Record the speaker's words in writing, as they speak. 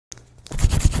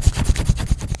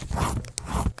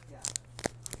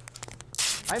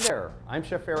Hi there, I'm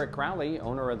Chef Eric Crowley,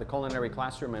 owner of the Culinary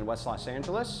Classroom in West Los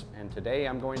Angeles, and today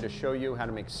I'm going to show you how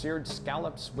to make seared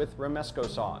scallops with Romesco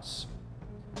sauce.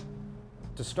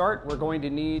 To start, we're going to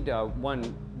need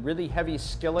one really heavy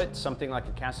skillet. Something like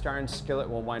a cast iron skillet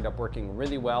will wind up working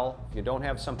really well. If you don't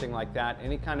have something like that,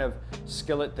 any kind of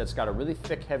skillet that's got a really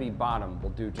thick, heavy bottom will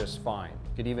do just fine.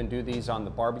 You could even do these on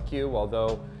the barbecue,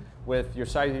 although with your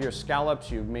size of your scallops,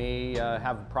 you may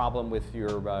have a problem with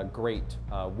your grate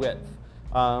width.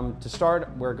 To start,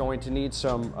 we're going to need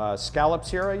some scallops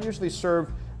here. I usually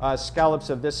serve scallops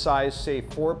of this size, say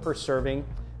 4 per serving.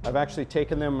 I've actually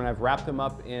taken them and I've wrapped them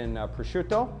up in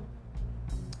prosciutto.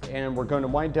 And we're going to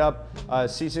wind up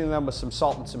seasoning them with some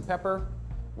salt and some pepper.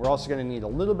 We're also going to need a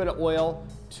little bit of oil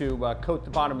to coat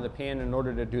the bottom of the pan in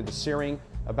order to do the searing.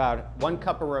 About 1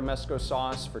 cup of Romesco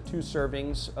sauce for 2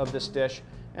 servings of this dish,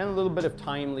 and a little bit of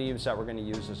thyme leaves that we're going to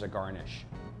use as a garnish.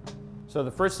 So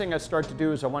the first thing I start to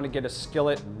do is I want to get a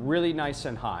skillet really nice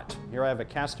and hot. Here I have a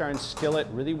cast iron skillet,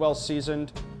 really well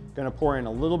seasoned. Going to pour in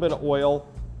a little bit of oil.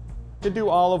 To do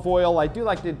olive oil, I do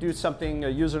like to do something,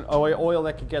 use an oil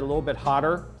that could get a little bit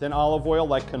hotter than olive oil,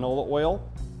 like canola oil.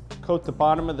 Coat the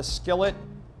bottom of the skillet.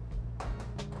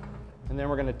 And then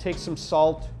we're going to take some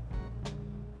salt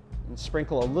and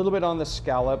sprinkle a little bit on the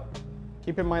scallop.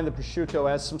 Keep in mind the prosciutto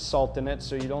has some salt in it,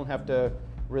 so you don't have to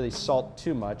really salt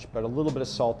too much, but a little bit of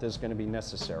salt is going to be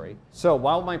necessary. So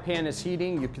while my pan is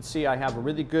heating, you can see I have a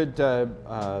really good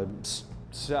column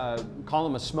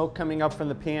of smoke coming up from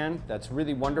the pan. That's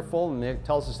really wonderful, and it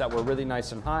tells us that we're really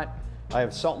nice and hot. I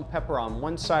have salt and pepper on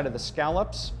one side of the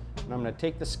scallops, and I'm going to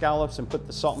take the scallops and put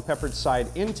the salt and peppered side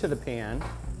into the pan.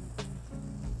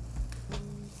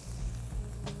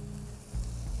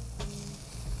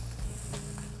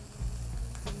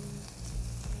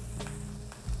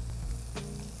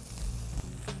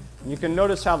 You can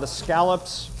notice how the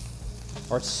scallops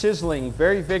are sizzling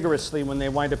very vigorously when they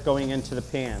wind up going into the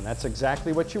pan. That's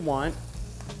exactly what you want.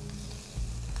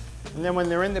 And then when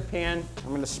they're in the pan, I'm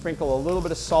going to sprinkle a little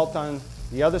bit of salt on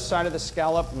the other side of the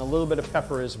scallop and a little bit of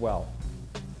pepper as well.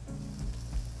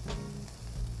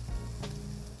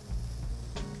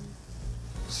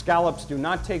 Scallops do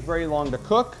not take very long to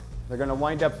cook. They're going to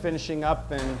wind up finishing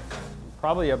up in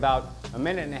probably about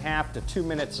 1.5 to 2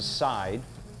 minutes a side.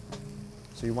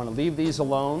 So you want to leave these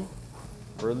alone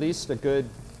for at least a good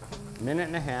 1.5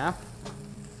 minutes.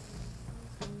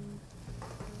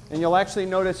 And you'll actually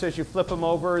notice as you flip them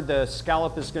over, the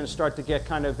scallop is going to start to get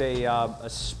kind of a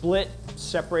split,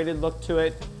 separated look to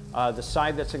it. The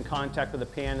side that's in contact with the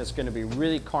pan is going to be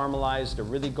really caramelized, a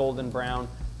really golden brown.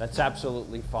 That's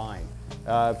absolutely fine.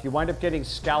 If you wind up getting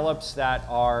scallops that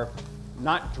are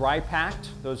not dry packed,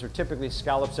 those are typically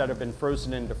scallops that have been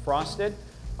frozen and defrosted.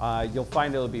 You'll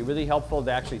find it'll be really helpful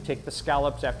to actually take the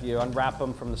scallops after you unwrap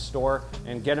them from the store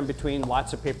and get them between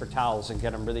lots of paper towels and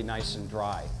get them really nice and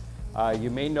dry.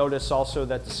 You may notice also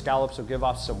that the scallops will give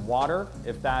off some water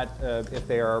if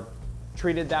they are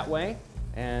treated that way,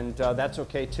 and that's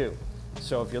okay too.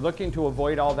 So if you're looking to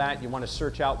avoid all that, you want to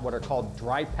search out what are called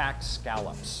dry packed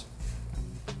scallops.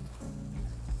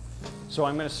 So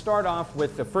I'm going to start off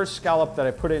with the first scallop that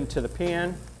I put into the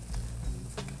pan.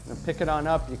 And pick it on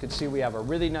up. You can see we have a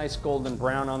really nice golden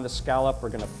brown on the scallop. We're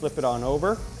going to flip it on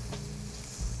over.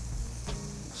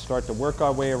 Start to work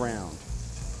our way around.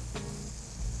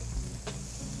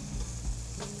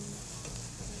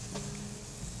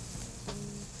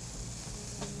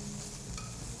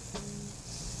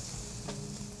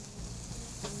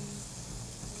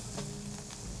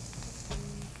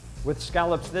 With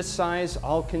scallops this size,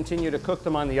 I'll continue to cook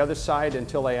them on the other side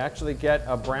until I actually get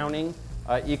a browning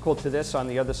equal to this on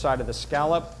the other side of the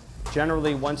scallop.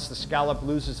 Generally, once the scallop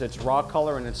loses its raw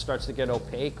color and it starts to get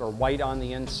opaque or white on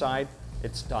the inside,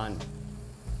 it's done.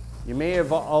 You may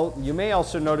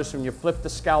also notice when you flip the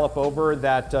scallop over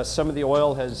that some of the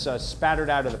oil has spattered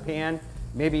out of the pan,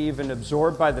 maybe even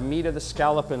absorbed by the meat of the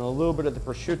scallop and a little bit of the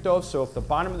prosciutto. So if the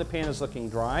bottom of the pan is looking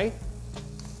dry,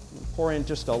 pour in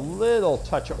just a little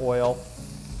touch of oil,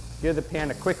 give the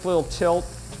pan a quick little tilt,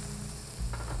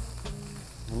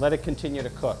 and let it continue to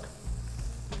cook.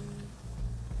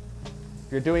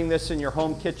 If you're doing this in your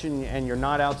home kitchen and you're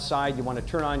not outside, you want to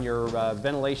turn on your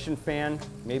ventilation fan,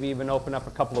 maybe even open up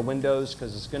a couple of windows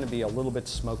because it's going to be a little bit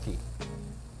smoky.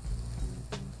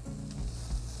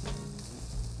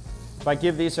 If I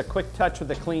give these a quick touch with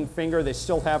a clean finger, they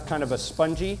still have kind of a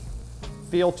spongy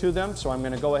feel to them, so I'm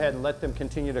going to go ahead and let them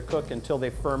continue to cook until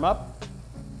they firm up.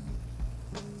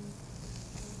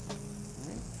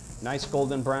 Nice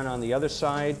golden brown on the other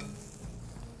side.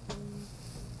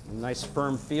 Nice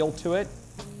firm feel to it.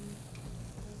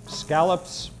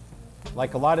 Scallops,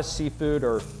 like a lot of seafood,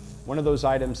 are one of those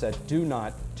items that do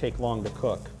not take long to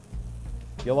cook.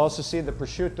 You'll also see the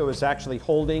prosciutto is actually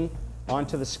holding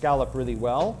onto the scallop really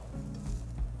well.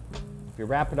 If you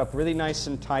wrap it up really nice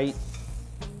and tight,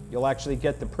 you'll actually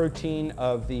get the protein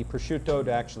of the prosciutto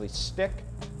to actually stick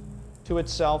to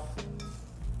itself.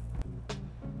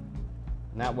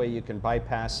 And that way you can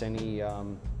bypass any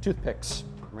toothpicks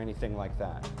or anything like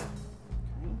that.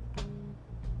 Okay.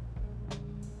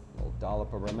 A little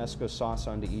dollop of Romesco sauce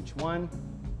onto each one.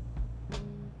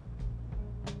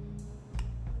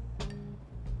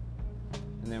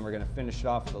 And then we're going to finish it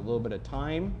off with a little bit of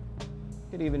thyme. You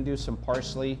could even do some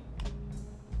parsley.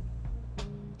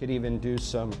 You could even do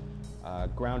some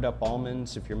ground up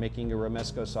almonds. If you're making a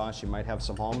Romesco sauce, you might have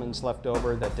some almonds left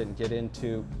over that didn't get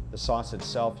into the sauce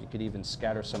itself. You could even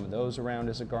scatter some of those around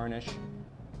as a garnish.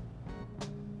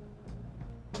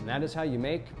 And that is how you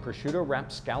make prosciutto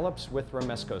wrapped scallops with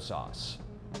Romesco sauce.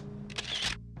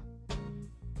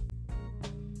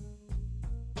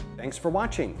 Thanks for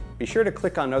watching. Be sure to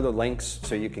click on other links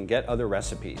so you can get other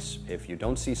recipes. If you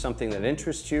don't see something that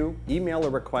interests you, email a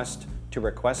request to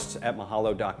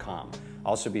requests@Mahalodotcom.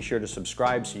 Also be sure to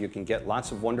subscribe so you can get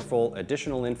lots of wonderful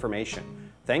additional information.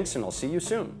 Thanks, and I'll see you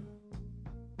soon.